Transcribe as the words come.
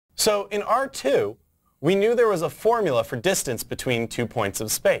So in R2, we knew there was a formula for distance between 2 points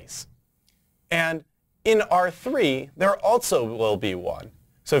of space. And in R3, there also will be one.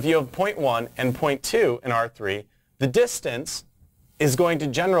 So if you have point 1 and point 2 in R3, the distance is going to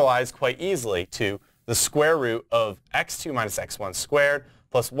generalize quite easily to the square root of x2 minus x1 squared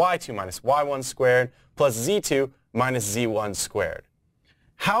plus y2 minus y1 squared plus z2 minus z1 squared.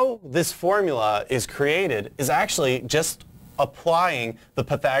 How this formula is created is actually just applying the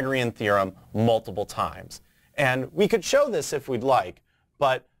Pythagorean theorem multiple times. And we could show this if we'd like,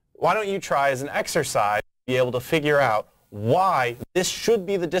 but why don't you try as an exercise to be able to figure out why this should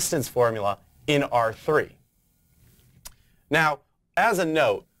be the distance formula in R3. Now, as a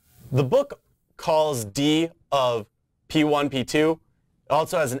note, the book calls d of P1, P2. It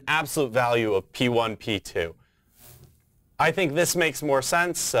also has an absolute value of P1, P2. I think this makes more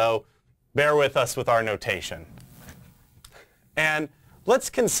sense, so bear with us with our notation. And let's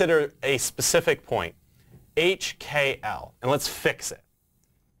consider a specific point, HKL, and let's fix it.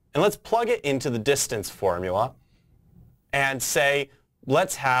 And let's plug it into the distance formula and say,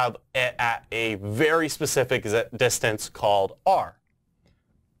 let's have it at a very specific distance called r.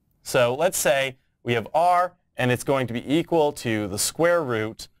 So let's say we have r, and it's going to be equal to the square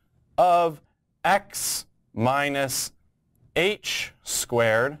root of x minus h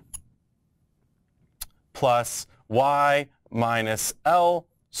squared plus y minus L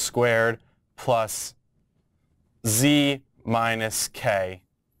squared plus Z minus K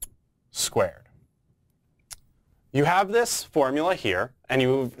squared. You have this formula here, and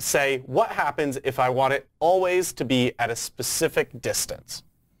you say, what happens if I want it always to be at a specific distance?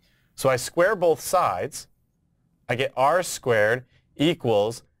 So I square both sides. I get r squared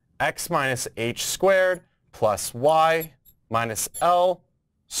equals x minus h squared plus y minus L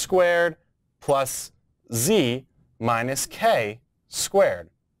squared plus Z minus K squared.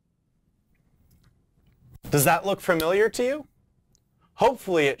 Does that look familiar to you?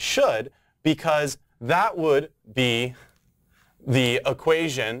 Hopefully it should, because that would be the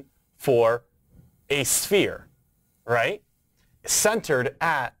equation for a sphere, right? Centered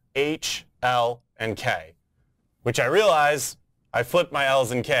at H, L, and K, which I realize I flipped my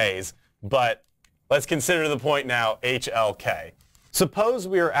L's and K's, but let's consider the point now H, L, K. Suppose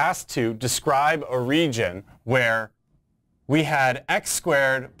we were asked to describe a region where we had x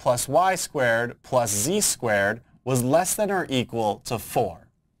squared plus y squared plus z squared was less than or equal to 4.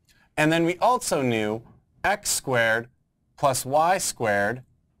 And then we also knew x squared plus y squared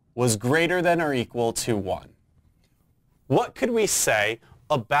was greater than or equal to 1. What could we say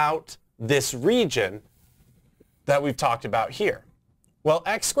about this region that we've talked about here? Well,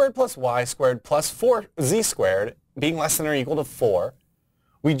 x squared plus y squared plus 4z squared being less than or equal to 4,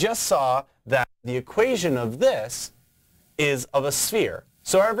 we just saw that the equation of this is of a sphere.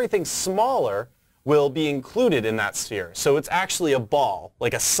 So everything smaller will be included in that sphere. So it's actually a ball,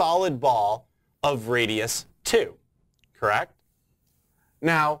 like a solid ball of radius 2, correct?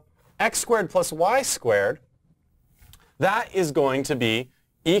 Now, x squared plus y squared, that is going to be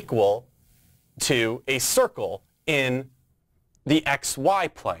equal to a circle in the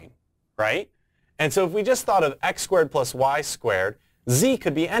xy plane, right? And so if we just thought of x squared plus y squared, z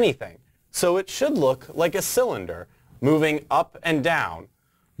could be anything. So it should look like a cylinder moving up and down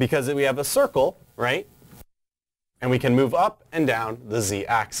because we have a circle, right? And we can move up and down the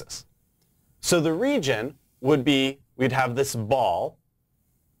z-axis. So the region would be, we'd have this ball,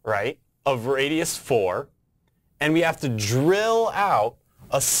 right, of radius 4, and we have to drill out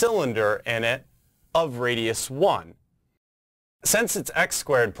a cylinder in it of radius 1. Since it's x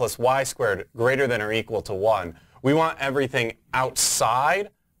squared plus y squared greater than or equal to 1, we want everything outside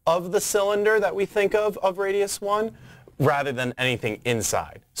of the cylinder that we think of radius 1 rather than anything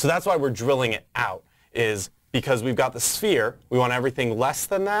inside. So that's why we're drilling it out, is because we've got the sphere, we want everything less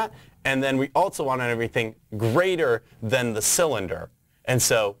than that, and then we also want everything greater than the cylinder. And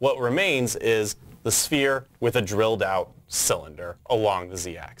so what remains is the sphere with a drilled out cylinder along the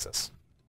z-axis.